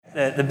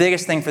The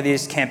biggest thing for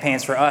these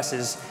campaigns for us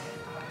is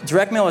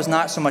direct mail is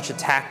not so much a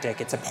tactic,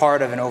 it's a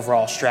part of an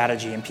overall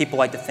strategy. And people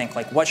like to think,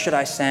 like, what should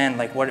I send?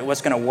 Like,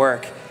 what's going to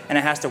work? And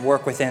it has to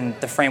work within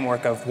the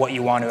framework of what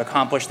you want to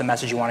accomplish, the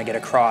message you want to get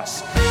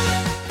across.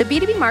 The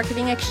B2B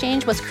Marketing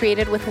Exchange was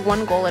created with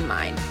one goal in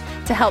mind,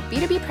 to help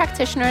B2B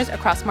practitioners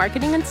across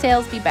marketing and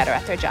sales be better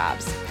at their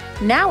jobs.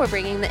 Now we're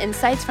bringing the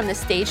insights from the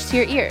stage to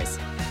your ears.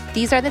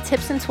 These are the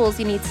tips and tools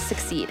you need to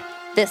succeed.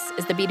 This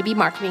is the B2B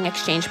Marketing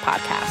Exchange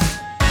podcast.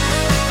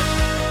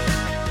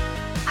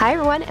 Hi,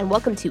 everyone, and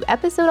welcome to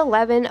episode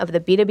 11 of the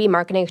B2B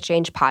Marketing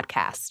Exchange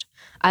podcast.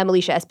 I'm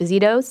Alicia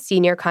Esposito,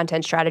 Senior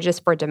Content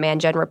Strategist for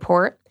Demand Gen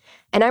Report,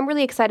 and I'm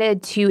really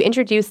excited to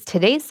introduce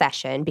today's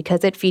session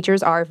because it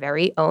features our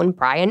very own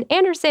Brian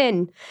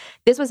Anderson.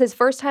 This was his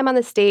first time on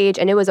the stage,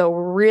 and it was a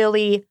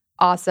really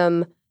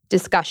awesome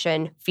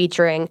discussion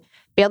featuring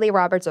Bailey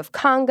Roberts of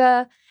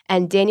Conga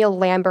and Daniel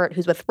Lambert,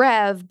 who's with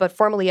Rev, but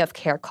formerly of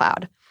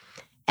CareCloud.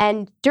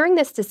 And during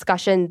this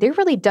discussion, they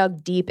really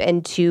dug deep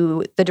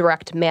into the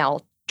direct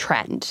mail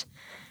trend.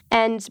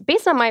 And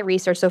based on my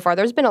research so far,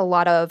 there's been a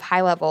lot of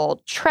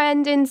high-level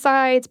trend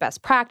insights,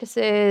 best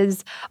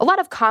practices, a lot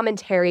of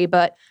commentary,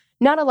 but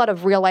not a lot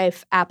of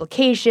real-life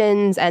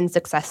applications and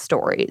success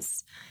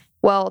stories.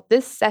 Well,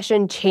 this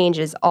session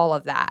changes all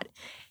of that.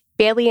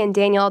 Bailey and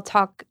Daniel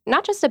talk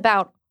not just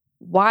about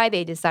why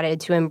they decided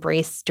to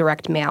embrace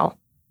direct mail,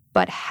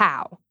 but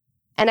how.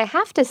 And I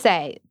have to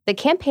say, the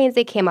campaigns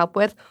they came up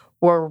with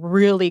were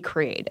really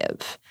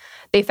creative.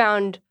 They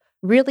found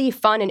really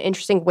fun and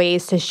interesting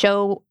ways to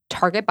show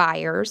target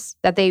buyers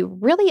that they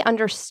really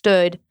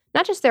understood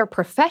not just their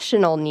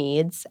professional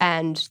needs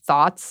and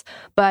thoughts,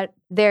 but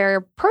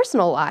their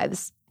personal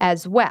lives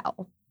as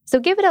well. So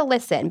give it a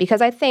listen, because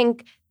I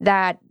think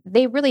that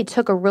they really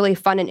took a really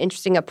fun and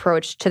interesting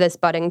approach to this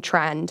budding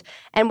trend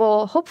and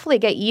will hopefully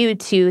get you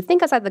to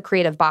think outside the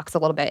creative box a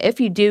little bit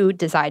if you do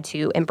decide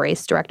to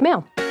embrace direct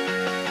mail.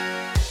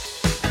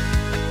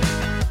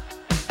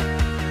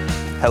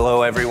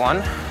 Hello,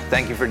 everyone.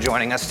 Thank you for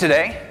joining us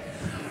today.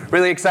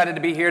 Really excited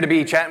to be here to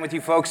be chatting with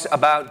you folks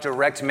about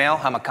direct mail.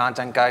 I'm a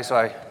content guy, so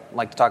I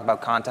like to talk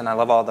about content. I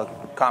love all the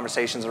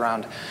conversations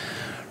around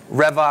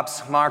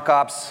RevOps,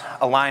 MarkOps,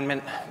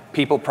 alignment,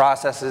 people,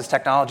 processes,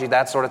 technology,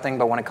 that sort of thing.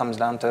 But when it comes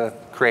down to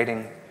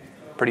creating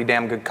pretty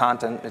damn good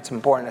content, it's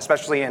important,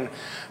 especially in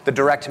the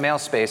direct mail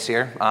space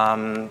here.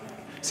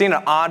 Seeing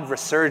an odd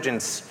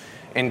resurgence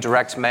in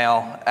direct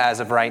mail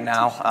as of right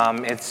now.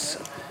 It's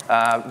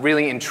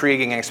really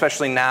intriguing, and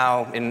especially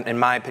now, in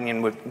my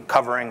opinion, with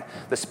covering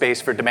the space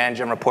for Demand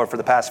Gen Report for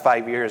the past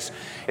 5 years.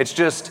 It's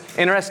just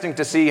interesting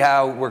to see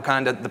how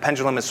the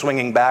pendulum is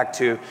swinging back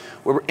to,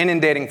 we're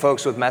inundating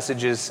folks with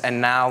messages,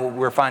 and now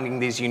we're finding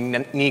these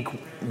unique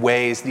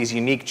ways, these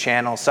unique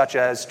channels, such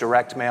as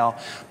direct mail,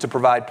 to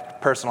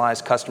provide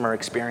personalized customer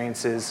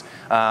experiences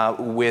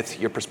with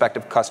your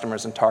prospective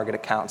customers and target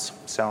accounts.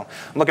 So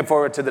I'm looking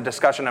forward to the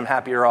discussion. I'm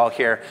happy you're all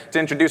here. To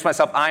introduce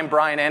myself, I'm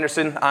Brian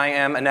Anderson. I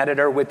am an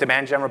editor with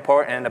Demand Gen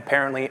Report, and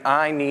apparently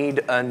I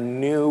need a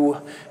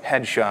new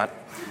headshot.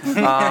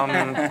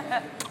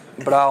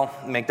 But I'll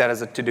make that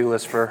as a to-do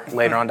list for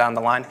later on down the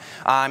line.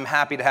 I'm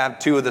happy to have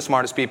two of the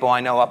smartest people I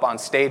know up on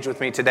stage with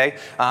me today.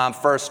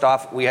 First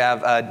off, we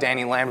have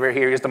Danny Lambert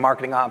here. He's the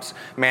marketing ops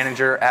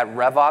manager at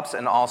RevOps,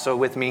 and also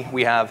with me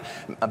we have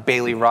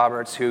Bailey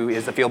Roberts, who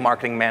is the field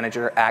marketing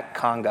manager at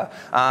Conga.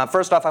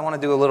 First off, I want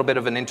to do a little bit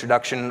of an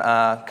introduction,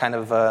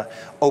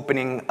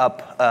 opening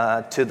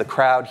up to the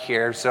crowd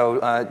here.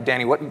 So,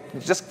 Danny,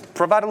 just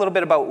provide a little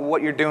bit about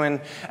what you're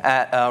doing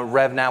at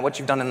Rev now, what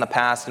you've done in the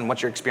past, and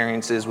what your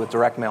experience is with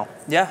direct mail.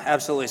 Yeah,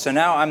 absolutely. So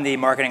now I'm the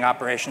marketing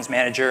operations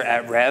manager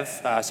at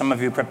Rev. Some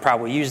of you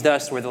probably used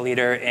us. We're the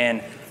leader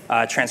in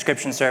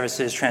transcription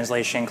services,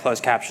 translation,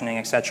 closed captioning,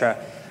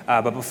 etc.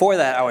 But before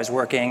that, I was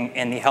working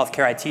in the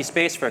healthcare IT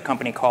space for a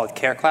company called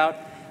CareCloud.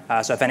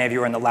 So if any of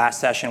you were in the last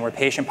session where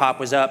Patient Pop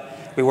was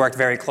up, we worked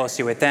very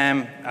closely with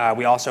them.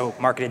 We also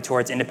marketed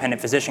towards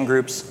independent physician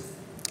groups.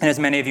 And as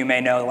many of you may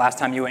know, the last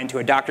time you went into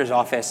a doctor's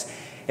office,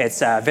 it's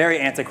very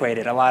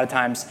antiquated. A lot of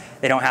times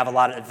they don't have a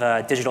lot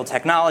of digital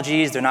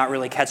technologies. They're not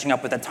really catching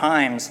up with the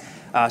times.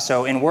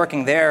 So in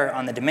working there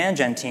on the Demand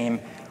Gen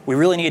team, we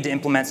really needed to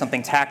implement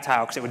something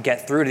tactile because it would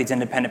get through to these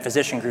independent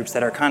physician groups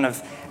that are kind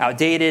of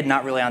outdated,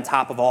 not really on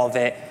top of all of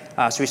it.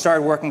 So we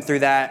started working through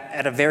that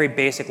at a very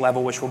basic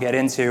level, which we'll get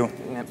into,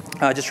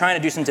 just trying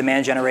to do some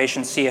demand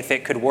generation, see if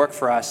it could work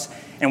for us,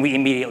 and we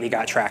immediately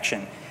got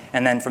traction.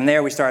 And then from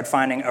there, we started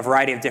finding a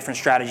variety of different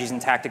strategies and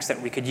tactics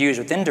that we could use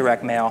within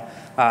direct mail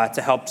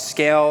to help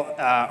scale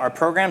our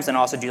programs and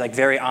also do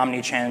very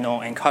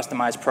omni-channel and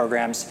customized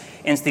programs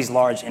into these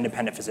large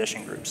independent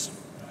physician groups.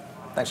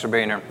 Thanks for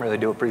being here. Really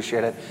do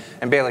appreciate it.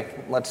 And Bailey,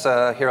 let's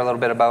hear a little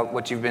bit about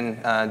what you've been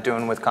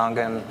doing with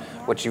Conga and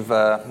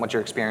what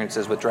your experience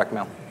is with direct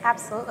mail.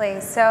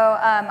 Absolutely. So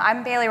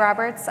I'm Bailey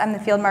Roberts. I'm the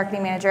field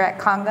marketing manager at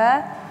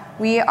Conga.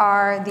 We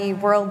are the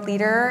world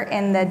leader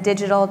in the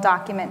digital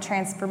document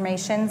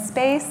transformation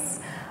space.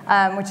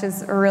 which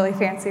is a really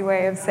fancy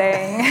way of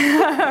saying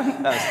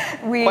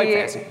quite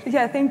fancy.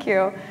 Yeah, thank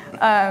you.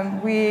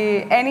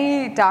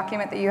 Any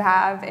document that you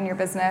have in your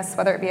business,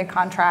 whether it be a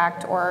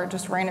contract or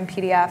just random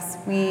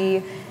PDFs,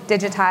 we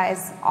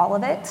digitize all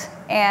of it.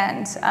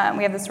 And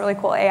we have this really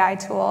cool AI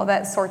tool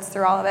that sorts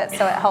through all of it,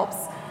 so it helps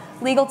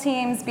legal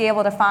teams be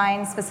able to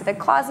find specific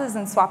clauses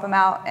and swap them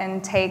out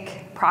and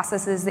take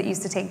processes that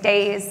used to take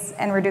days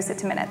and reduce it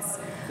to minutes.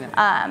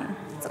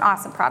 It's an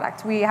awesome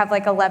product. We have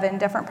like 11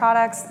 different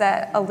products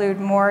that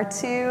allude more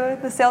to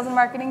the sales and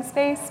marketing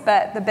space,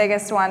 but the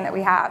biggest one that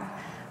we have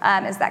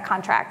is that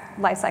contract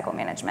lifecycle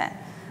management.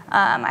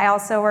 I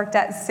also worked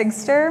at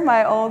Sigster,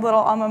 my old little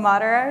alma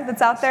mater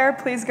that's out there.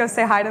 Please go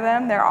say hi to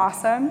them. They're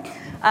awesome.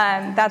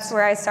 That's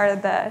where I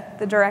started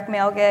the direct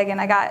mail gig, and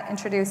I got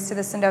introduced to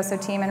the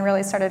Sendoso team and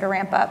really started to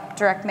ramp up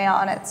direct mail,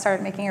 and it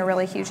started making a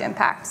really huge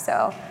impact.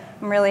 So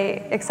I'm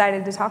really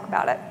excited to talk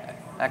about it.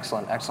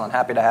 Excellent, excellent.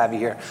 Happy to have you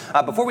here.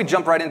 Before we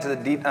jump right into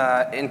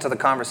the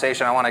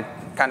conversation, I want to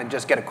kind of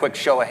just get a quick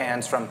show of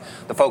hands from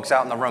the folks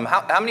out in the room.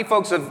 How many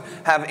folks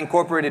have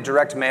incorporated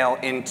direct mail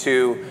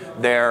into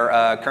their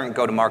current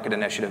go-to-market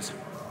initiatives?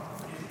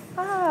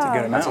 It's a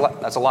good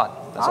amount. That's a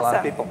lot. That's Awesome. a lot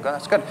of people.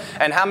 That's good.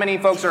 And how many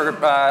folks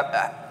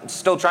are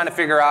still trying to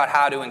figure out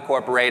how to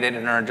incorporate it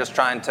and are just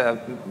trying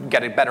to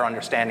get a better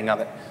understanding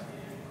of it?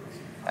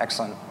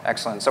 Excellent,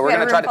 excellent. So we're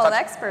going to try to touch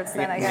experts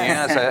then, I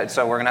guess. Yeah,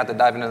 so we're going to have to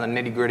dive into the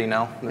nitty-gritty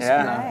now.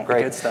 Yeah,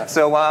 great. Good stuff.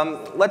 So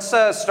let's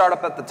start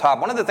up at the top.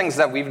 One of the things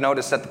that we've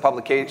noticed at the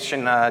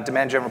publication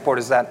Demand Gen Report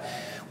is that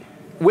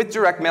with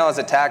direct mail as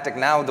a tactic,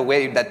 now the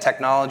way that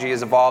technology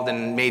has evolved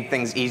and made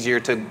things easier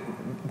to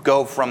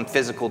go from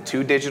physical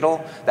to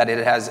digital, that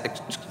it has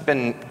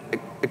been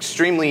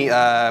extremely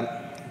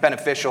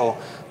beneficial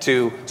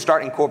to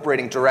start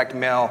incorporating direct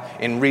mail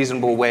in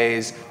reasonable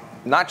ways,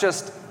 not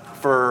just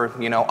for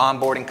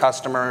onboarding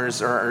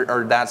customers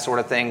or that sort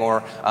of thing,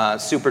 or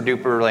super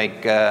duper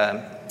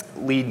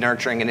lead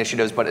nurturing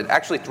initiatives, but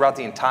actually throughout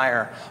the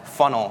entire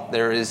funnel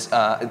there is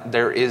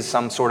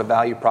some sort of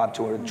value prop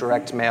to a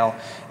direct mail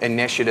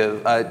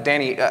initiative.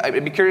 Danny,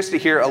 I'd be curious to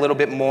hear a little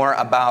bit more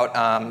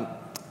about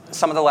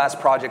some of the last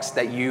projects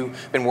that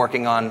you've been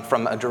working on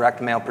from a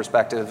direct mail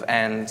perspective,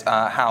 and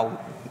how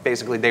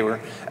basically they were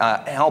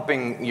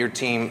helping your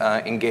team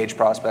engage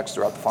prospects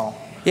throughout the funnel.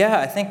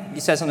 Yeah, I think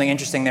you said something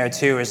interesting there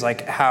too, is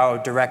like how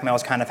direct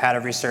mail's kind of had a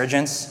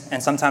resurgence.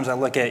 And sometimes I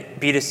look at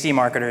B2C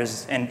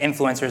marketers and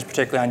influencers,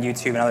 particularly on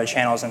YouTube and other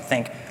channels, and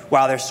think,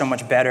 wow, they're so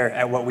much better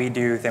at what we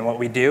do than what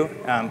we do.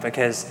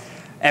 Because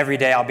every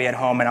day I'll be at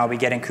home and I'll be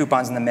getting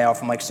coupons in the mail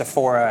from like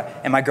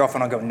Sephora, and my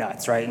girlfriend will go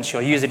nuts, right? And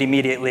she'll use it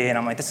immediately, and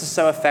I'm like, this is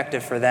so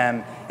effective for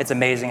them. It's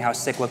amazing how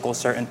cyclical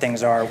certain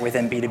things are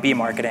within B2B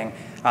marketing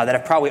that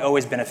have probably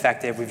always been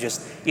effective. We've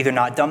just either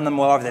not done them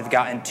well, or they've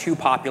gotten too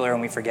popular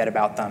and we forget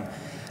about them.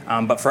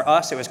 But for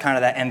us, it was kind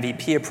of that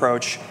MVP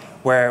approach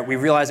where we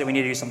realized that we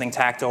needed to do something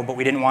tactile, but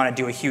we didn't want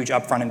to do a huge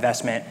upfront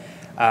investment.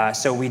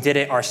 So we did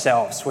it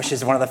ourselves, which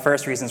is one of the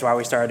first reasons why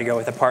we started to go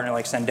with a partner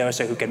like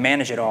Sendoso who could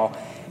manage it all,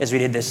 is we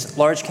did this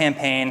large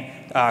campaign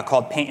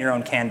called Paint Your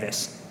Own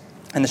Canvas.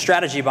 And the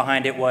strategy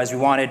behind it was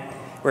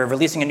we're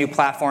releasing a new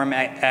platform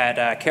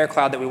at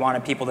CareCloud that we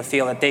wanted people to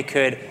feel that they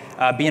could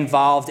be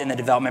involved in the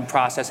development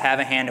process, have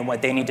a hand in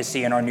what they need to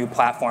see in our new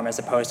platform, as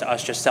opposed to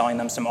us just selling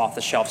them some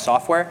off-the-shelf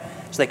software,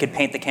 so they could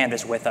paint the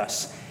canvas with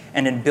us.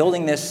 And in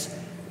building this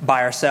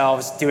by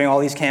ourselves, doing all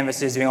these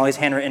canvases, doing all these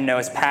handwritten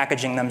notes,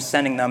 packaging them,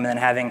 sending them, and then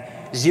having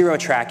zero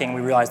tracking,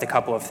 we realized a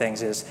couple of things.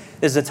 This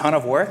is a ton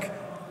of work,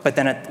 but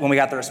then when we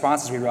got the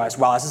responses, we realized,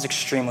 wow, this is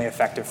extremely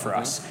effective for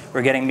us.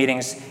 We're getting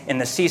meetings in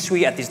the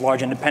C-suite at these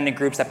large independent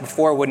groups that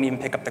before wouldn't even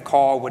pick up the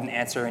call, wouldn't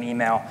answer an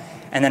email.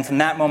 And then from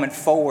that moment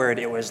forward,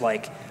 it was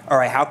like, all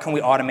right, how can we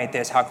automate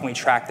this? How can we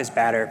track this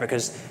better?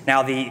 Because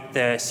now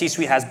the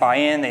C-suite has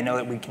buy-in. They know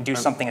that we can do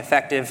something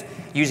effective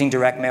using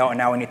direct mail, and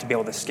now we need to be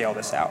able to scale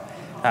this out.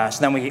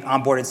 So then we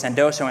onboarded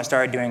Sendoso and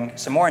started doing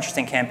some more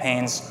interesting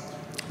campaigns.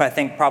 But I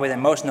think probably the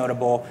most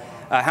notable,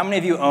 how many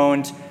of you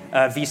owned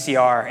a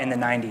VCR in the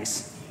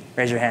 90s?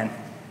 Raise your hand.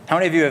 How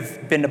many of you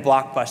have been to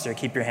Blockbuster?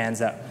 Keep your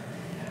hands up.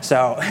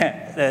 So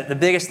the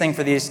biggest thing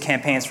for these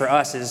campaigns for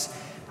us is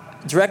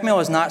direct mail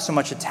is not so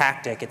much a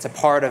tactic, it's a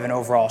part of an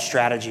overall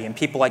strategy. And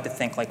people like to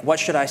think, like, what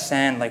should I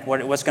send? Like,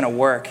 what's going to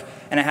work?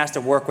 And it has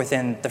to work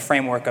within the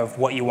framework of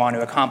what you want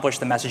to accomplish,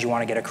 the message you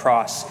want to get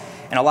across.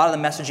 And a lot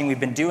of the messaging we've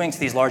been doing to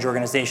these large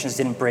organizations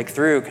didn't break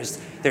through because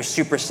they're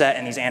super set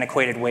in these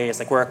antiquated ways.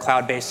 Like, we're a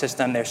cloud-based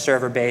system, they're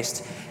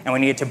server-based, and we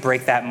needed to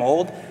break that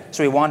mold.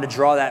 So we wanted to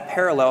draw that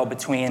parallel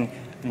between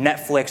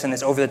Netflix and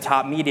this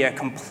over-the-top media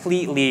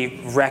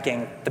completely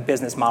wrecking the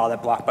business model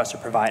that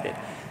Blockbuster provided.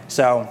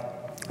 So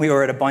we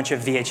ordered a bunch of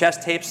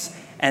VHS tapes,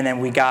 and then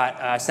we got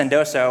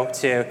Sendoso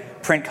to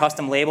print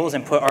custom labels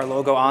and put our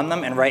logo on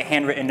them and write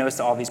handwritten notes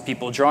to all these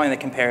people, drawing the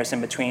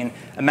comparison between,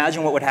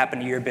 imagine what would happen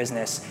to your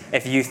business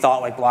if you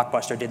thought like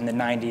Blockbuster did in the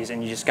 90s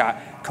and you just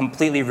got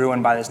completely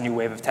ruined by this new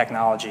wave of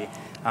technology.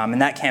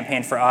 And that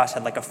campaign for us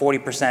had like a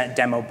 40%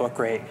 demo book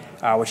rate,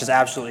 which is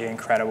absolutely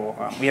incredible.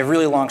 We have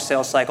really long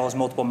sales cycles,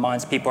 multiple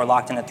months. People are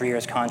locked into 3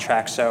 years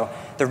contracts. So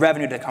the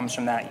revenue that comes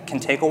from that can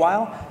take a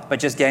while, but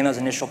just getting those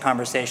initial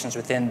conversations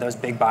within those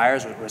big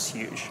buyers was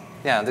huge.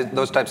 Yeah,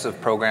 those types of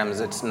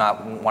programs, it's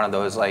not one of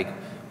those like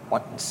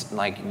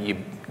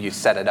you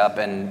set it up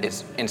and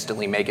it's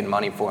instantly making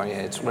money for you.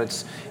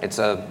 It's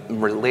a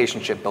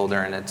relationship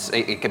builder, and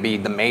it could be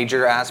the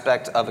major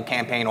aspect of a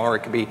campaign, or it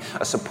could be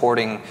a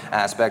supporting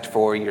aspect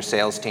for your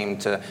sales team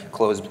to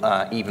close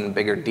even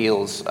bigger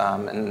deals.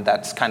 And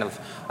that's kind of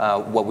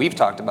what we've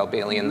talked about,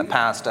 Bailey, in the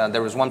past.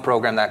 There was one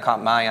program that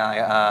caught my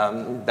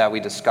eye that we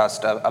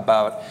discussed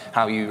about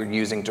how you were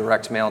using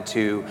direct mail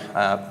to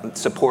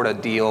support a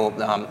deal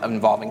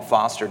involving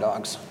foster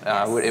dogs.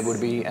 Yes. It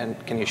would be, and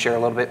can you share a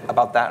little bit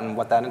about that and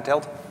what that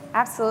entailed?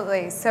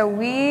 Absolutely. So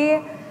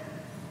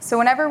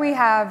whenever we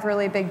have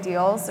really big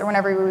deals, or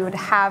whenever we would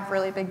have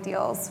really big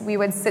deals, we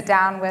would sit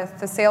down with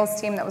the sales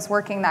team that was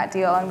working that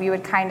deal, and we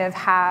would kind of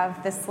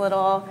have this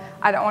little,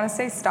 I don't want to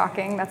say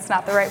stalking, that's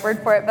not the right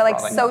word for it, but like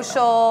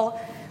social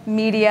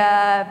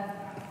media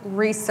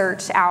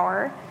research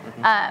hour.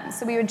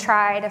 So we would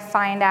try to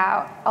find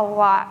out a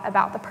lot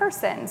about the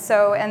person.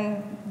 So,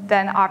 and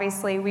then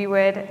obviously we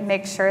would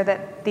make sure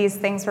that these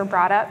things were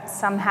brought up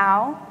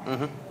somehow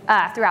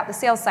throughout the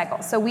sales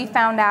cycle. So we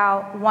found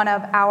out one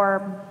of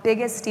our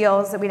biggest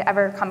deals that we'd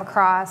ever come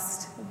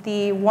across,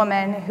 the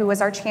woman who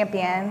was our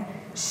champion,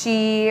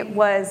 she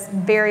was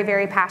very,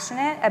 very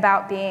passionate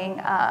about being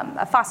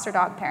a foster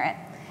dog parent.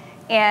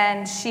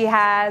 And she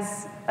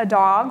has a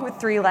dog with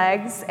 3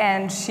 legs,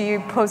 and she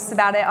posts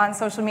about it on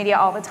social media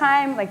all the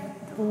time, like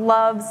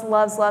loves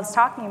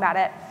talking about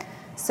it.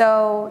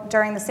 So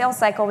during the sales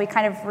cycle, we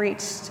kind of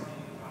reached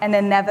an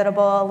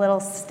inevitable little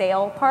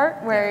stale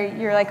part where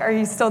you're like, are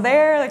you still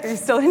there? Like, are you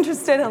still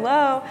interested?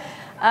 Hello.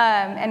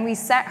 And we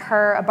sent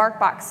her a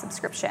BarkBox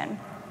subscription.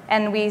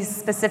 And we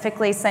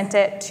specifically sent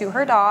it to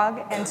her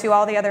dog and to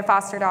all the other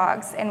foster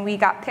dogs. And we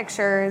got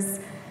pictures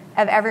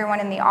of everyone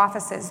in the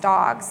office's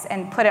dogs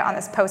and put it on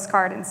this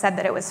postcard and said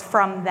that it was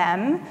from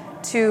them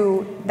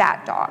to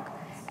that dog.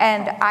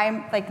 And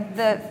I'm like,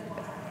 the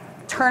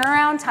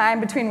turnaround time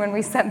between when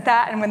we sent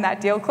that and when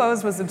that deal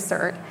closed was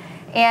absurd.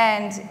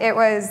 And it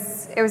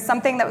was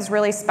something that was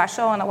really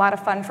special and a lot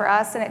of fun for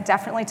us, and it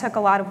definitely took a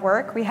lot of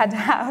work. We had to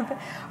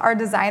have our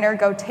designer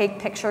go take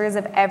pictures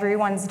of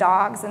everyone's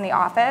dogs in the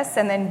office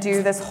and then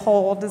do this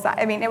whole design.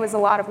 I mean, it was a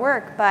lot of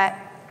work, but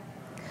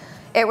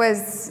it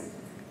was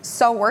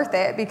so worth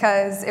it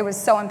because it was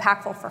so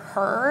impactful for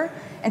her.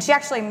 And she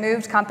actually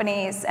moved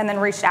companies and then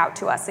reached out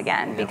to us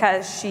again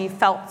because she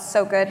felt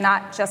so good,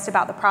 not just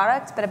about the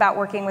product, but about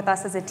working with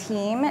us as a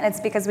team. And it's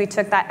because we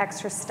took that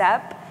extra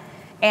step,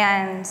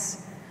 and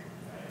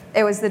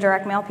it was the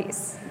direct mail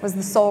piece. It was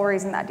the sole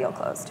reason that deal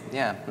closed.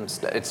 Yeah,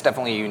 it's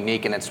definitely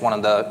unique, and it's one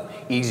of the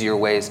easier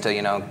ways to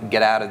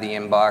get out of the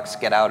inbox,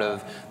 get out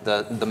of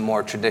the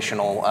more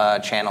traditional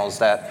channels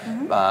that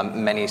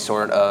many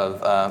sort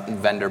of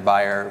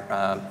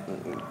vendor-buyer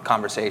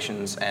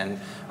conversations and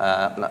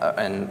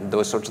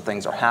those sorts of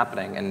things are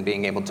happening, and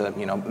being able to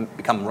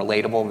become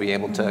relatable, be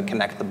able to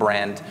connect the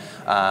brand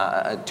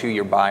to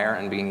your buyer,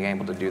 and being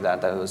able to do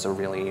that was a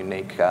really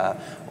unique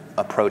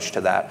approach to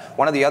that.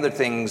 One of the other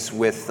things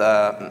with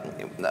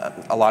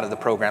a lot of the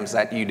programs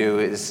that you do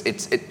is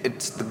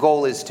it's the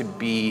goal is to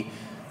be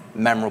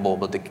memorable,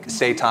 but to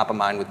stay top of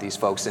mind with these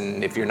folks.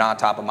 And if you're not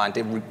top of mind,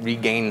 to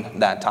regain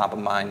that top of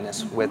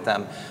mindness with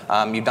them.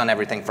 You've done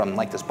everything from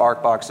like this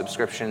BarkBox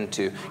subscription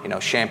to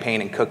champagne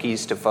and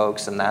cookies to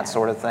folks and that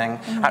sort of thing.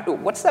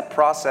 What's that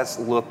process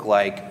look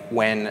like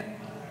when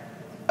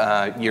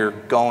you're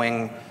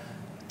going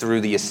through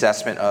the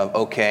assessment of,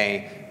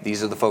 okay,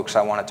 these are the folks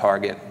I want to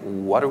target.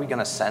 What are we going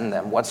to send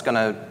them? What's going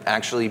to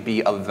actually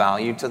be of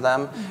value to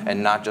them,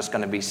 and not just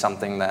going to be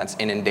something that's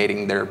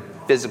inundating their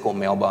physical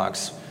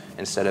mailbox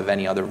instead of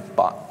any other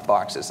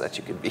boxes that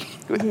you could be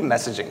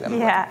messaging them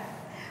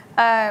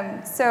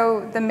with?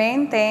 So the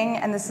main thing,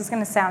 and this is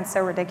going to sound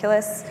so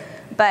ridiculous,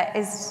 but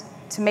is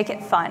to make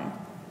it fun.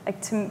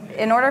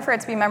 In order for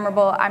it to be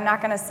memorable, I'm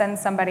not going to send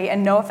somebody,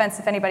 and no offense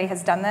if anybody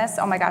has done this,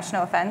 oh my gosh,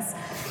 no offense,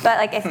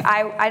 but if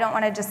I don't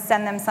want to just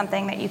send them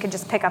something that you could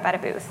just pick up at a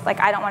booth.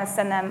 I don't want to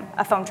send them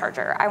a phone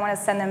charger. I want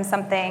to send them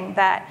something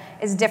that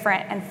is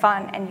different and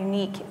fun and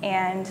unique.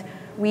 And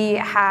we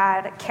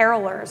had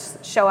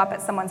carolers show up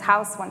at someone's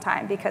house one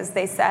time because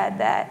they said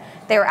that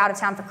they were out of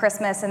town for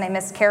Christmas and they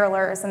missed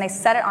carolers, and they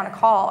said it on a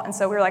call. And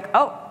so we were like,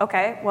 oh,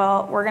 okay,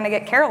 well, we're going to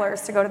get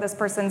carolers to go to this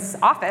person's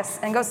office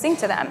and go sing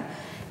to them.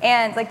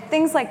 And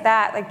things like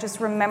that, just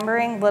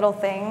remembering little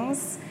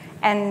things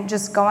and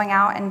just going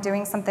out and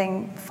doing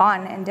something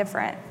fun and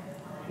different.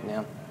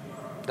 Yeah,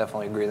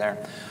 definitely agree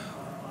there.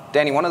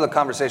 Danny, one of the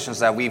conversations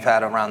that we've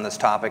had around this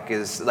topic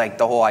is like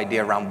the whole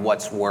idea around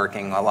what's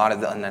working. A lot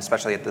of and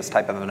especially at this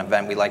type of an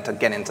event, we like to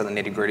get into the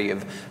nitty-gritty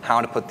of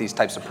how to put these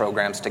types of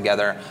programs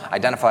together,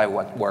 identify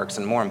what works,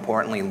 and more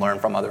importantly, learn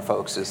from other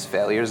folks'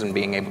 failures and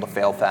being able to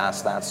fail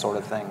fast, that sort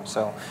of thing.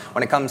 So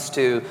when it comes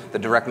to the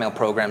direct mail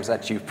programs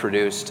that you've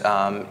produced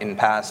in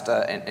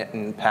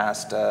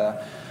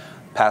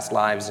past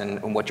lives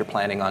and what you're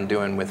planning on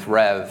doing with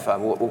Rev,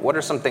 what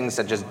are some things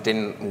that just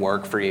didn't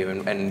work for you,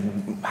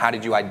 and how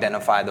did you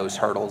identify those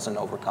hurdles and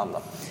overcome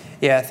them?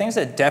 Yeah, things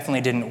that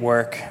definitely didn't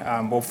work.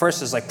 Well,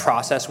 first is like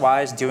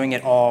process-wise, doing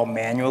it all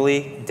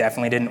manually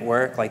definitely didn't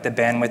work. Like the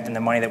bandwidth and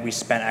the money that we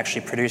spent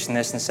actually producing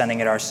this and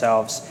sending it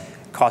ourselves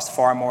cost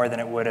far more than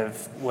it would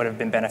have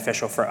been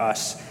beneficial for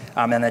us.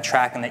 And the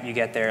tracking that you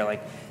get there,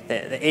 like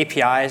the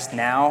APIs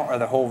now are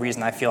the whole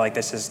reason I feel like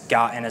this has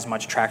gotten as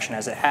much traction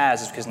as it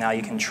has, is because now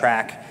you can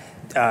track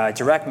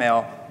direct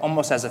mail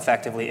almost as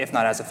effectively, if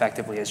not as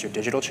effectively, as your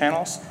digital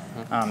channels.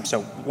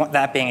 So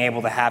that being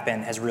able to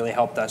happen has really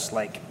helped us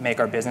like make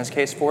our business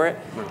case for it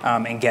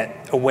and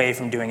get away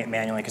from doing it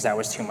manually, because that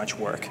was too much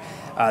work.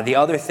 The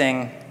other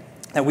thing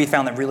that we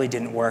found that really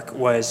didn't work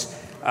was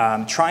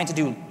trying to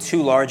do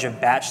too large of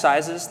batch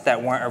sizes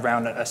that weren't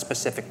around a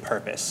specific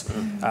purpose.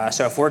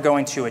 So if we're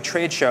going to a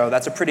trade show,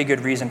 that's a pretty good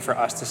reason for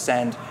us to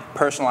send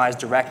personalized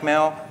direct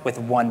mail with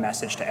one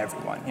message to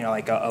everyone,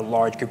 like a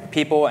large group of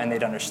people, and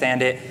they'd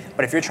understand it.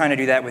 But if you're trying to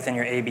do that within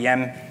your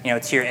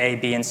ABM, tier A,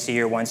 B, and C,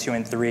 or 1, 2,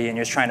 and 3, and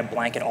you're just trying to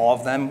blanket all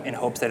of them in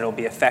hopes that it'll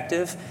be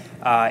effective,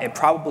 it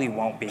probably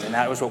won't be. And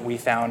that was what we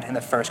found in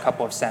the first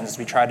couple of sends.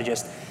 We tried to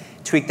just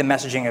tweak the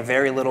messaging a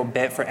very little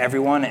bit for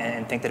everyone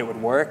and think that it would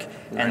work,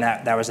 and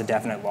that was a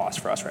definite loss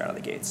for us right out of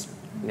the gates.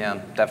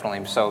 Yeah,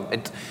 definitely. So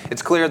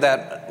it's clear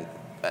that,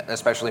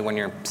 especially when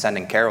you're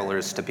sending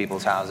carolers to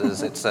people's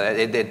houses,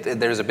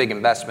 there's a big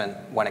investment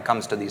when it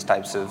comes to these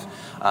types of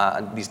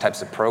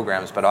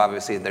programs. But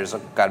obviously, there's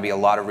got to be a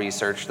lot of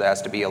research. There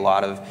has to be a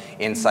lot of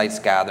insights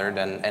gathered,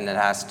 and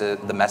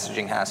the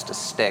messaging has to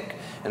stick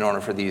in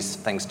order for these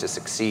things to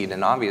succeed.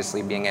 And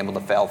obviously, being able to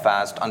fail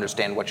fast,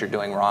 understand what you're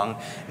doing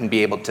wrong, and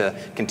be able to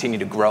continue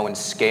to grow and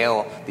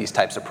scale these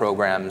types of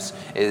programs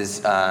is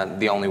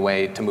the only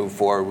way to move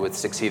forward with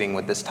succeeding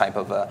with this type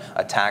of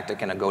a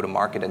tactic and a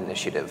go-to-market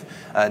initiative.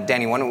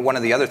 Danny, one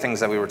of the other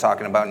things that we were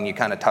talking about, and you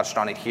kind of touched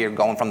on it here,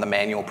 going from the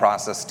manual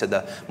process to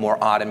the more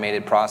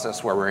automated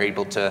process where we're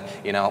able to,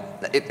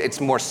 it's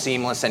more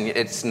seamless, and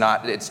it's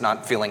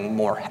not feeling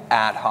more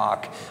ad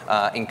hoc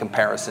in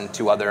comparison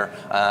to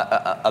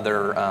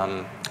other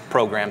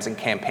programs and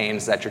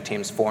campaigns that your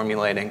team's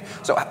formulating.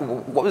 So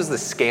what was the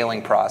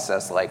scaling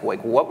process like?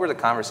 What were the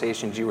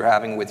conversations you were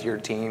having with your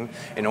team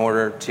in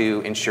order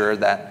to ensure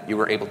that you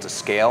were able to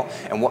scale?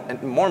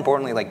 And more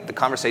importantly, like the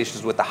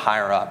conversations with the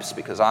higher ups,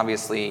 because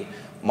obviously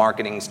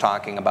marketing's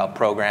talking about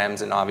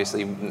programs, and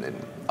obviously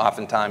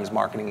oftentimes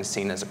marketing is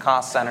seen as a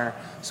cost center.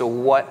 So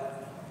what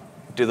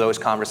do those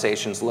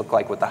conversations look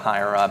like with the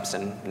higher ups,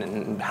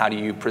 and how do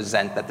you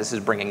present that this is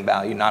bringing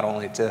value not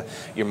only to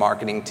your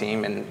marketing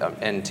team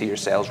and to your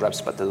sales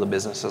reps, but to the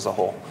business as a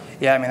whole?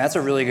 Yeah, that's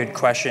a really good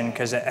question,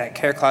 because at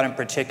CareCloud in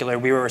particular,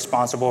 we were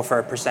responsible for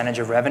a percentage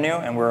of revenue,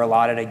 and we're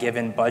allotted a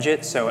given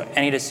budget. So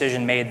any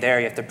decision made there,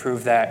 you have to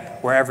prove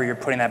that wherever you're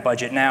putting that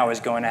budget now is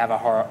going to have a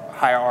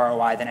higher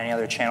ROI than any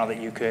other channel that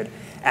you could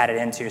add it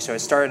into. So it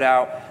started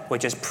out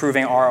with just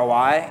proving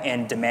ROI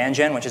in demand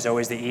gen, which is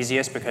always the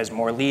easiest, because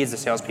more leads, the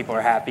salespeople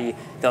are happy,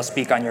 they'll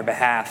speak on your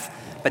behalf.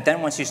 But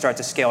then once you start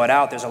to scale it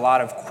out, there's a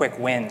lot of quick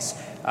wins.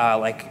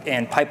 Like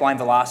in pipeline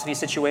velocity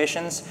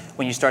situations,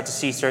 when you start to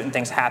see certain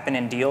things happen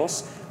in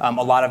deals, a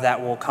lot of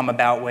that will come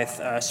about with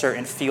a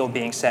certain field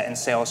being set in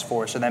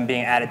Salesforce, or then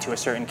being added to a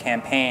certain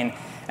campaign.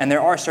 And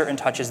there are certain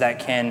touches that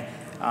can,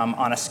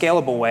 on a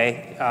scalable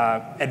way,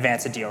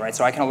 advance a deal, right?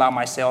 So I can allow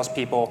my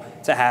salespeople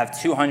to have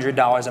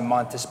 $200 a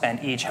month to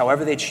spend each,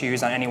 however they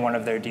choose, on any one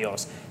of their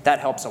deals. That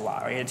helps a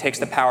lot, right? It takes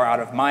the power out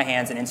of my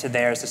hands and into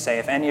theirs to say,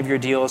 if any of your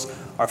deals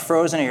are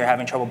frozen or you're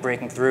having trouble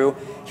breaking through,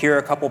 here are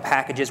a couple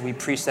packages we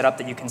pre-set up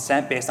that you can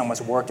send based on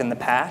what's worked in the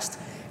past,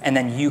 and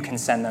then you can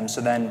send them.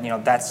 So then,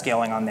 that's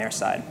scaling on their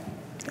side.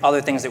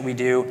 Other things that we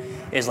do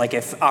is, like,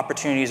 if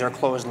opportunities are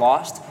closed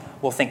lost,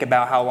 we'll think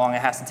about how long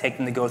it has to take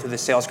them to go through the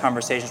sales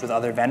conversations with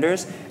other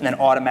vendors, and then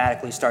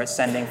automatically start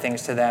sending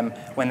things to them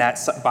when that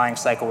buying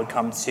cycle would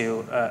come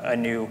to a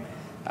new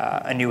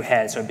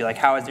head. So it'd be like,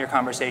 how did your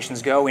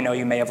conversations go? We know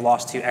you may have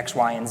lost to X,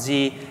 Y, and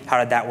Z. How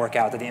did that work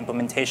out? Did the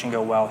implementation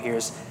go well?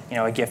 Here's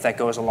a gift that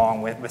goes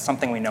along with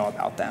something we know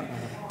about them.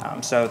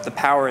 So the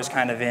power is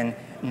kind of in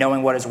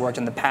knowing what has worked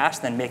in the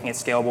past, then making it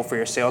scalable for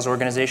your sales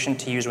organization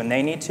to use when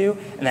they need to,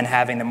 and then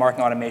having the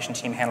marketing automation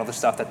team handle the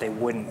stuff that they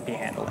wouldn't be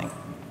handling.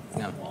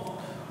 Yeah.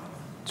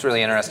 It's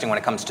really interesting when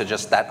it comes to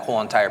just that whole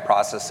entire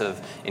process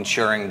of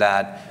ensuring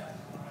that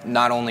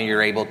not only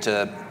you're able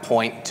to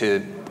point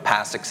to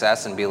past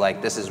success and be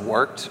like, this has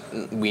worked,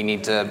 we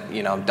need to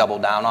double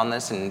down on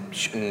this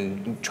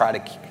and try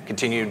to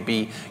continue to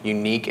be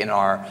unique in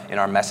our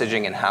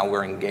messaging and how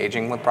we're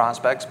engaging with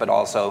prospects, but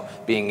also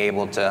being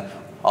able to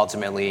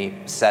ultimately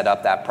set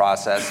up that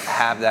process,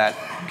 have that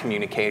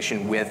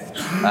communication with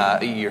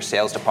your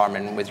sales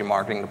department, with your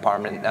marketing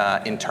department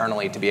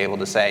internally, to be able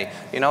to say,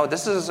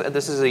 this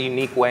is a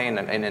unique way and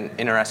an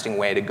interesting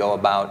way to go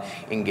about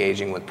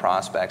engaging with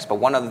prospects. But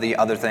one of the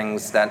other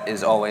things that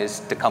is always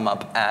to come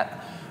up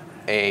at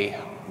a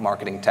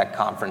marketing tech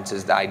conference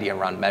is the idea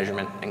around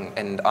measurement,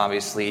 and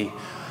obviously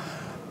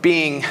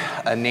being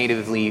a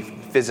natively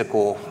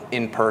physical,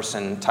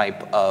 in-person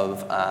type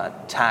of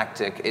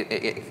tactic,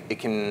 it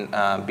can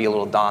be a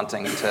little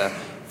daunting to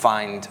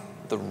find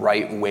the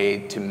right way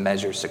to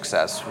measure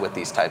success with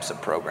these types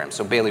of programs.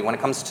 So Bailey, when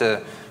it comes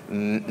to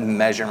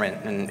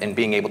measurement and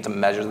being able to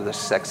measure the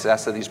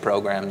success of these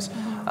programs,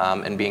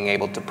 and being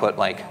able to put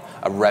like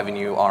a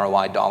revenue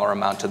ROI dollar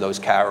amount to those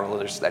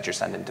carolers that you're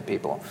sending to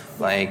people,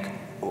 like,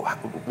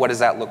 what does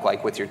that look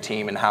like with your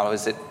team, and how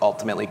is it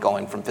ultimately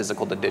going from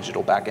physical to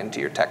digital back into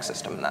your tech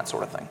system and that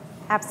sort of thing?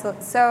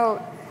 Absolutely. So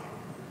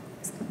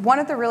one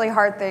of the really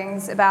hard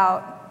things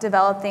about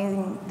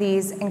developing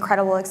these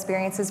incredible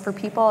experiences for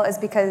people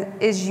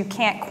is you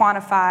can't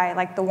quantify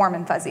like the warm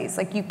and fuzzies.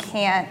 Like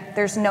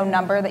there's no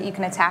number that you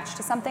can attach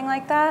to something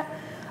like that.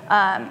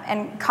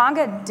 And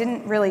Conga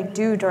didn't really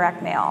do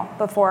direct mail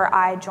before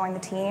I joined the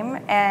team.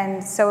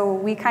 And so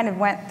we kind of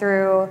went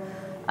through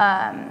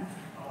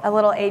a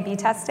little A/B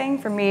testing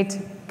for me to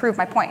prove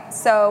my point.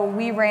 So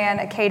we ran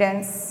a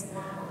cadence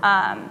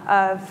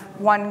of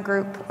one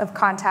group of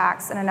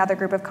contacts and another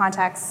group of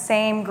contacts,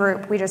 same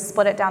group, we just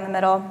split it down the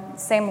middle,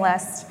 same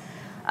list.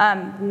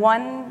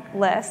 One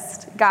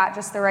list got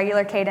just the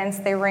regular cadence,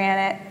 they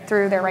ran it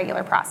through their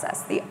regular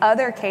process. The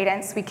other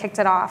cadence, we kicked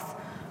it off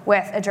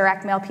with a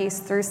direct mail piece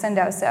through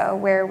Sendoso,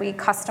 where we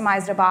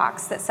customized a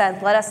box that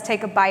said, let us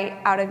take a bite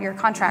out of your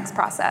contracts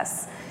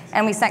process.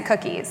 And we sent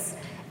cookies.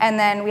 And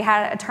then we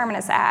had a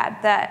Terminus ad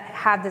that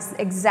had this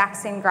exact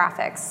same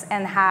graphics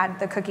and had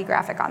the cookie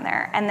graphic on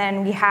there. And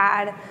then we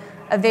had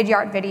a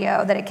Vidyard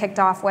video that it kicked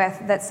off with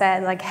that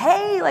said, like,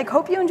 hey, like,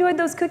 hope you enjoyed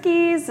those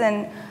cookies.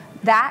 And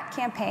that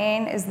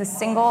campaign is the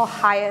single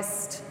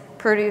highest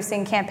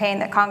producing campaign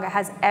that Conga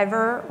has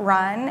ever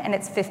run in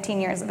its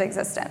 15 years of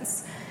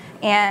existence.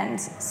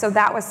 And so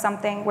that was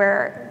something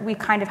where we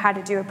kind of had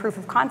to do a proof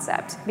of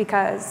concept,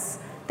 because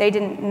they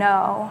didn't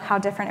know how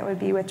different it would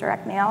be with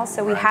direct mail.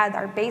 So we had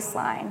our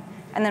baseline,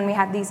 and then we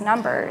had these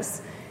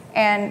numbers.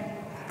 And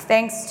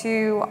thanks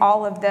to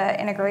all of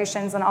the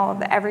integrations and all of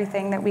the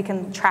everything that we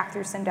can track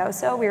through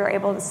Sendoso, we were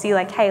able to see,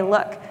 like, hey,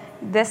 look,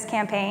 this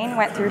campaign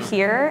went through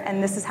here,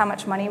 and this is how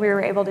much money we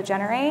were able to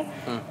generate.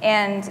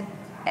 And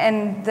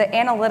the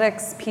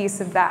analytics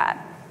piece of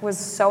that was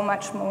so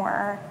much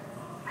more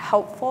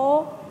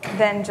helpful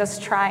than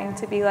just trying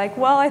to be like,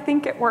 well, I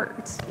think it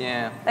worked.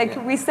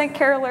 We sent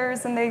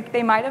carolers and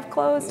they might have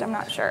closed, I'm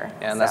not sure.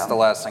 Yeah, and that's the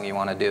last thing you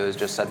want to do, is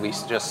just said we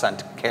just sent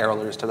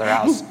carolers to their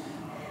house.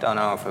 Don't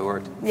know if it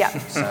worked. Yeah.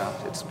 So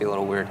it'd be a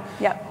little weird.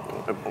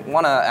 Yep. I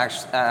want to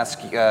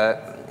ask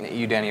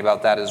you, Danny,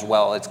 about that as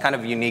well. It's kind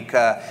of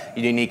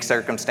unique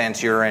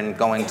circumstance you're in,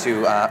 going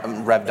to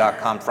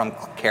Rev.com from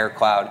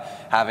CareCloud,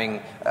 having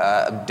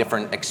a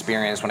different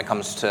experience when it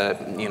comes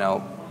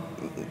to,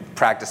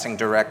 practicing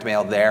direct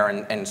mail there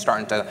and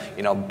starting to,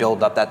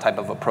 build up that type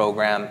of a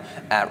program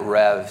at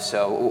Rev.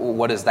 So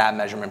what does that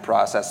measurement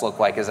process look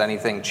like? Is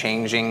anything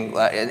changing,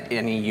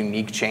 any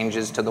unique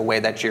changes to the way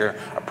that you're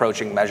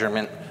approaching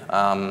measurement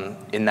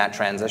in that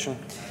transition?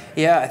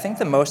 Yeah, I think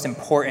the most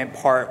important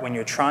part when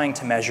you're trying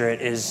to measure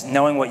it is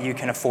knowing what you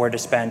can afford to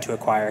spend to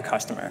acquire a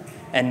customer,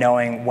 and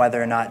knowing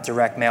whether or not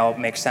direct mail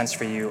makes sense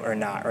for you or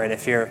not, right?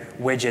 If your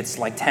widget's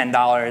like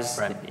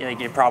 $10,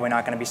 you're probably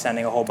not going to be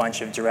sending a whole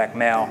bunch of direct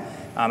mail.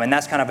 And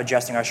that's kind of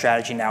adjusting our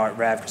strategy now at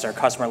Rev, because our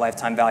customer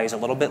lifetime value is a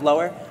little bit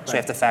lower. So we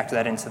have to factor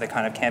that into the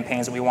kind of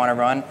campaigns that we want to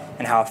run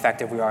and how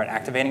effective we are at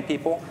activating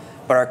people.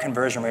 But our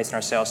conversion rates and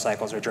our sales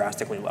cycles are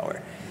drastically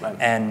lower.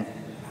 And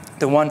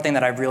the one thing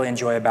that I really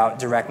enjoy about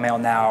direct mail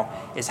now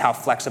is how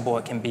flexible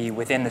it can be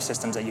within the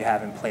systems that you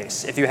have in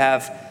place. If you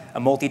have a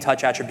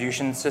multi-touch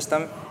attribution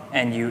system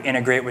and you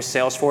integrate with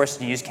Salesforce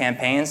and use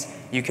campaigns,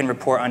 you can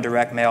report on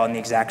direct mail in the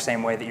exact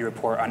same way that you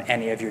report on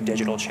any of your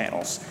digital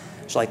channels.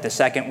 So like the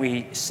second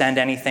we send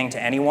anything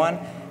to anyone,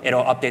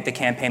 it'll update the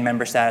campaign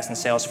member status in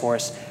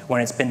Salesforce.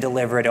 When it's been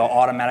delivered, it'll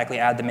automatically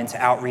add them into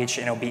outreach,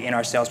 and it'll be in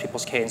our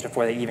salespeople's cadence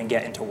before they even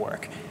get into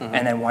work.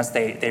 And then once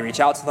they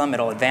reach out to them,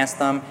 it'll advance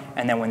them,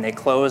 and then when they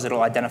close,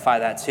 it'll identify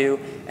that too.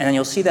 And then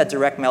you'll see that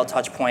direct mail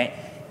touch point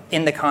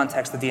in the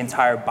context of the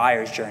entire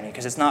buyer's journey,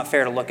 because it's not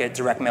fair to look at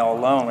direct mail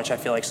alone, which I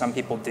feel like some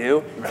people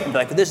do, and be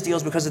like, this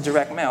deal's because of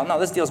direct mail. No,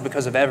 this deal's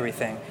because of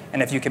everything.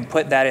 And if you can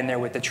put that in there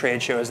with the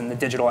trade shows and the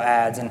digital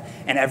ads and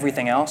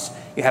everything else,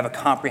 you have a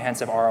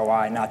comprehensive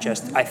ROI, not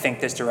just, I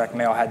think this direct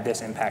mail had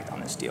this impact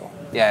on this deal.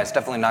 Yeah, it's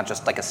definitely not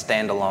just like a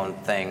standalone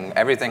thing.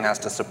 Everything has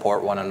to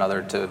support one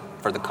another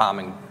for the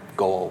common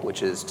goal,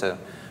 which is to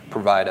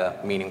provide a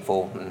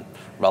meaningful and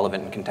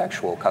relevant and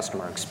contextual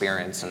customer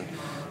experience. And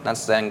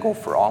That's the end goal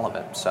for all of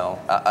it. So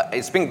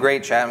it's been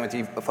great chatting with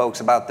you folks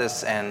about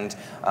this, and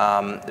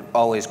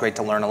always great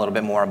to learn a little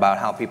bit more about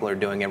how people are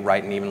doing it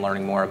right, and even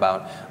learning more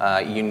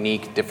about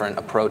unique different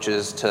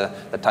approaches to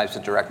the types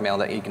of direct mail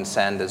that you can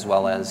send, as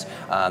well as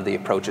the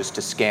approaches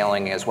to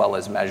scaling as well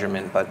as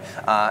measurement. But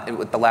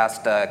with the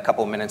last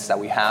couple of minutes that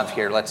we have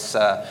here, let's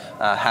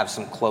have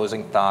some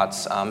closing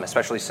thoughts,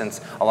 especially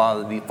since a lot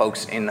of the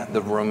folks in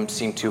the room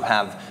seem to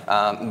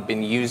have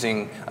been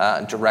using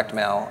direct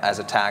mail as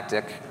a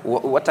tactic.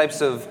 What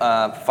types of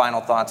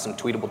final thoughts and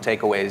tweetable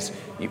takeaways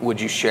would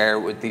you share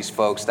with these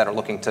folks that are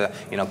looking to,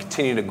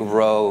 continue to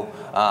grow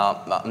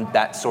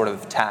that sort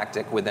of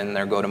tactic within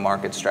their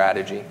go-to-market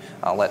strategy?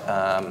 I'll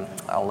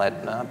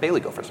let Bailey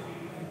go first.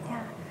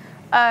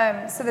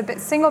 Yeah. So the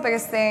single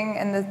biggest thing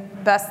and the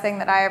best thing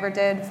that I ever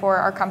did for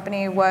our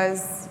company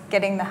was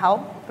getting the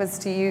help, was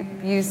to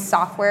use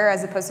software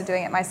as opposed to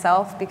doing it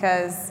myself,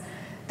 because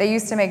they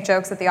used to make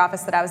jokes at the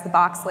office that I was the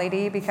box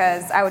lady,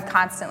 because I would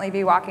constantly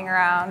be walking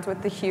around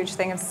with the huge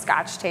thing of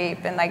Scotch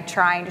tape and like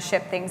trying to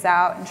ship things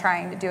out and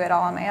trying to do it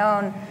all on my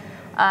own.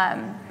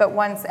 But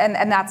once,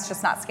 and that's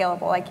just not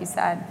scalable, like you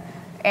said.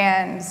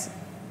 And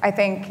I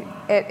think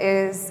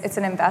it's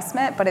an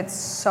investment, but it's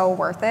so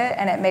worth it,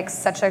 and it makes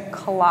such a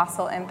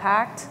colossal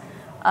impact.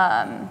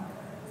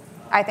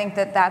 I think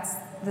that's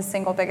the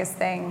single biggest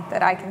thing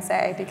that I can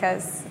say,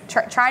 because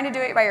trying to do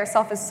it by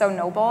yourself is so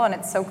noble and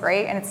it's so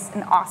great and it's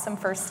an awesome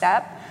first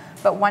step.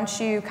 But once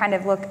you kind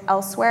of look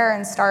elsewhere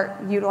and start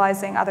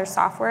utilizing other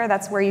software,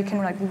 that's where you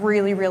can like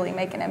really, really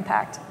make an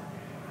impact.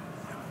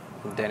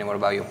 Danny, what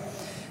about you?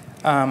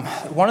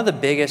 One of the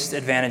biggest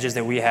advantages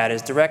that we had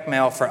is direct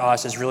mail for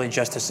us is really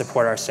just to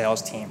support our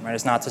sales team, right?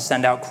 It's not to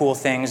send out cool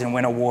things and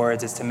win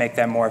awards, it's to make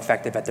them more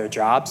effective at their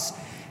jobs.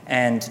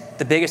 And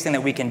the biggest thing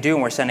that we can do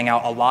when we're sending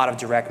out a lot of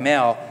direct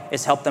mail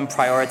is help them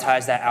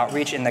prioritize that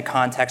outreach in the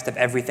context of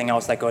everything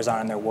else that goes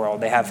on in their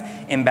world. They have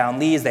inbound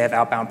leads, they have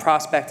outbound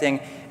prospecting,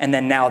 and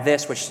then now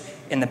this, which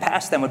in the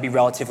past then would be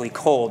relatively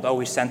cold. Oh,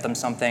 we sent them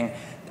something.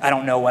 I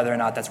don't know whether or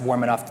not that's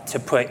warm enough to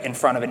put in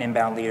front of an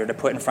inbound lead or to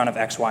put in front of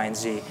X, Y, and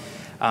Z.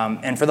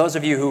 And for those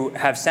of you who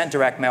have sent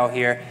direct mail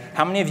here,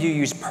 how many of you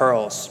use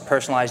PURLs,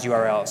 personalized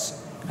URLs?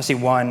 I see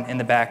one in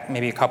the back,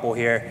 maybe a couple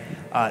here.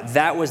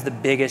 That was the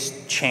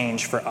biggest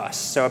change for us.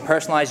 So a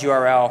personalized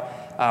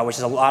URL, which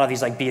is a lot of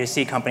these like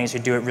B2C companies who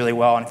do it really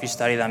well, and if you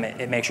study them,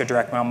 it makes your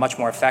direct mail much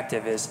more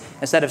effective, is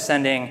instead of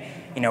sending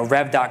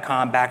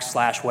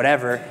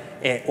rev.com/whatever,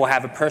 it will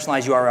have a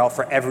personalized URL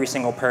for every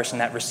single person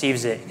that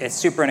receives it. It's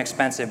super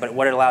inexpensive, but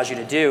what it allows you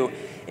to do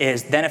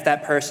is then if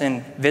that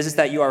person visits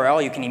that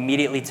URL, you can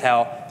immediately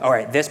tell, all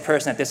right, this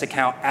person at this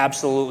account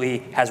absolutely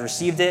has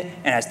received it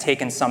and has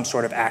taken some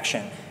sort of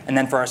action. And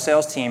then for our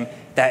sales team,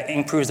 that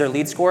improves their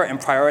lead score and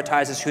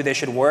prioritizes who they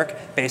should work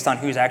based on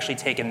who's actually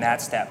taken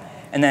that step.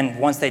 And then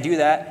once they do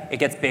that, it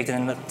gets baked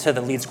into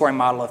the lead scoring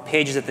model of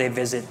pages that they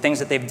visit, things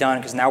that they've done,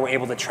 because now we're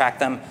able to track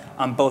them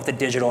on both a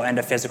digital and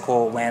a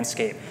physical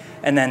landscape.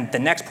 And then the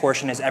next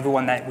portion is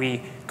everyone that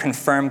we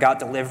confirm got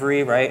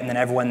delivery, right? And then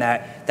everyone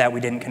that we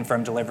didn't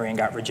confirm delivery and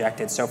got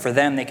rejected. So for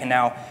them, they can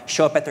now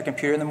show up at their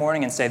computer in the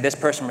morning and say, this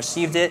person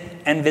received it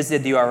and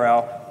visited the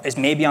URL, is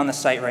maybe on the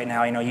site right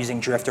now,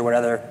 using Drift or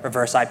whatever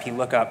reverse IP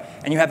lookup,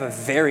 and you have a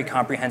very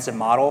comprehensive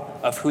model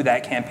of who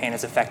that campaign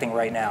is affecting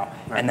right now,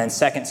 right. And then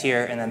second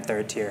tier and then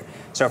third tier.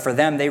 So for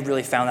them, they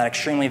really found that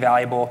extremely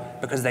valuable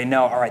because they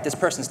know, all right, this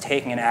person's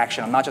taking an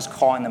action. I'm not just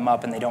calling them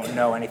up and they don't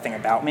know anything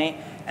about me,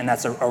 and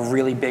that's a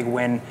really big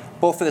win,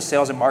 both for the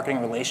sales and marketing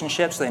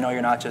relationships, so they know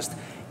you're not just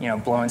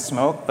blowing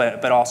smoke,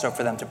 but also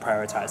for them to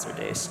prioritize their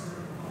days.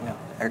 Yeah,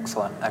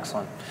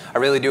 excellent. I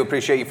really do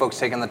appreciate you folks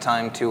taking the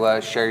time to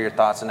share your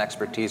thoughts and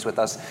expertise with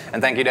us.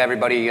 And thank you to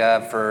everybody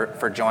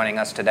for joining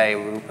us today.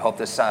 We hope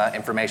this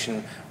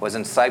information was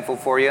insightful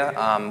for you.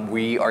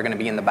 We are going to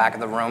be in the back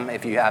of the room.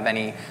 If you have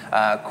any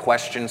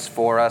questions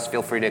for us,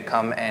 feel free to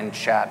come and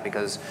chat,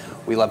 because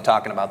we love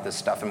talking about this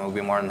stuff, and we'll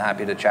be more than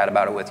happy to chat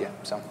about it with you.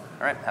 So,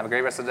 all right, have a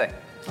great rest of the day.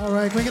 All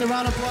right, can we get a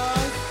round of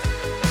applause?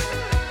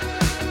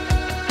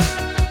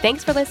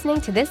 Thanks for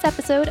listening to this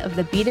episode of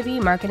the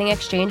B2B Marketing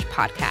Exchange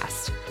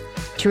podcast.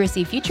 To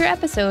receive future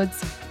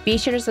episodes, be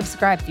sure to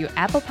subscribe through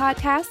Apple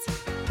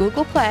Podcasts,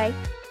 Google Play,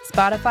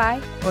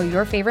 Spotify, or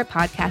your favorite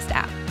podcast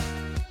app.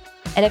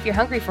 And if you're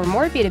hungry for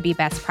more B2B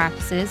best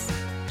practices,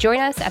 join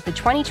us at the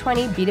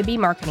 2020 B2B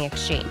Marketing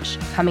Exchange,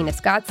 coming to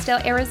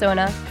Scottsdale,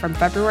 Arizona from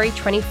February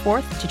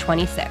 24th to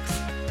 26th.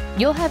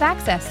 You'll have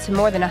access to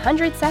more than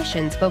 100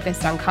 sessions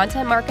focused on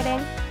content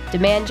marketing,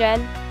 demand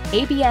gen,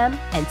 ABM,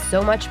 and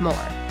so much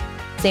more.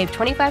 Save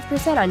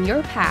 25% on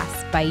your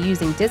pass by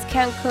using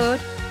discount code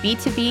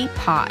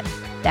B2BPOD.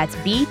 That's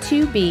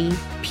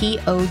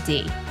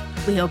B2BPOD.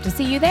 We hope to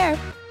see you there.